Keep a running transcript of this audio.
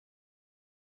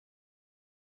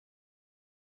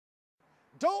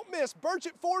Don't miss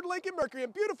Burchett Ford Lincoln Mercury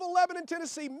in beautiful Lebanon,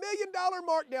 Tennessee. $1 million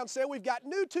markdown sale. We've got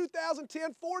new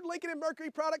 2010 Ford Lincoln and Mercury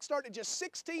products starting at just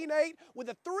 $16,800 with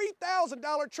a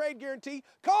 $3,000 trade guarantee.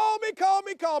 Call me, call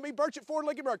me, call me. Burchett Ford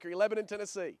Lincoln Mercury, Lebanon,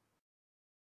 Tennessee.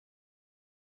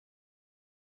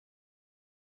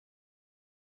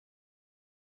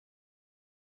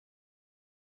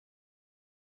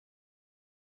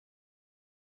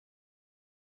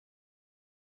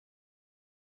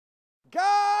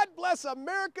 God bless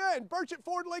America and Burchett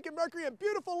Ford Lincoln Mercury in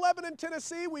beautiful Lebanon,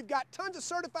 Tennessee. We've got tons of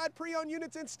certified pre-owned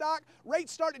units in stock.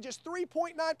 Rates start at just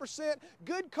 3.9%.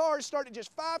 Good cars start at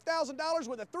just $5,000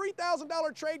 with a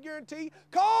 $3,000 trade guarantee.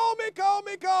 Call me, call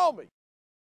me, call me.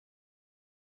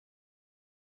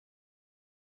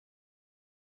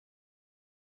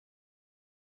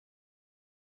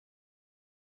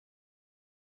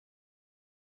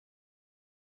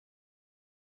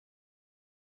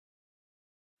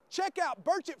 Check out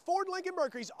Burchett Ford Lincoln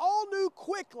Mercury's all-new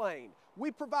Quick Lane.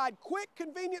 We provide quick,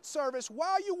 convenient service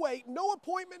while you wait, no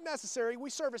appointment necessary. We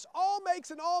service all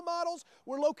makes and all models.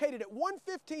 We're located at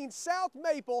 115 South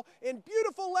Maple in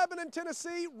beautiful Lebanon,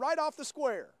 Tennessee, right off the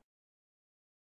square.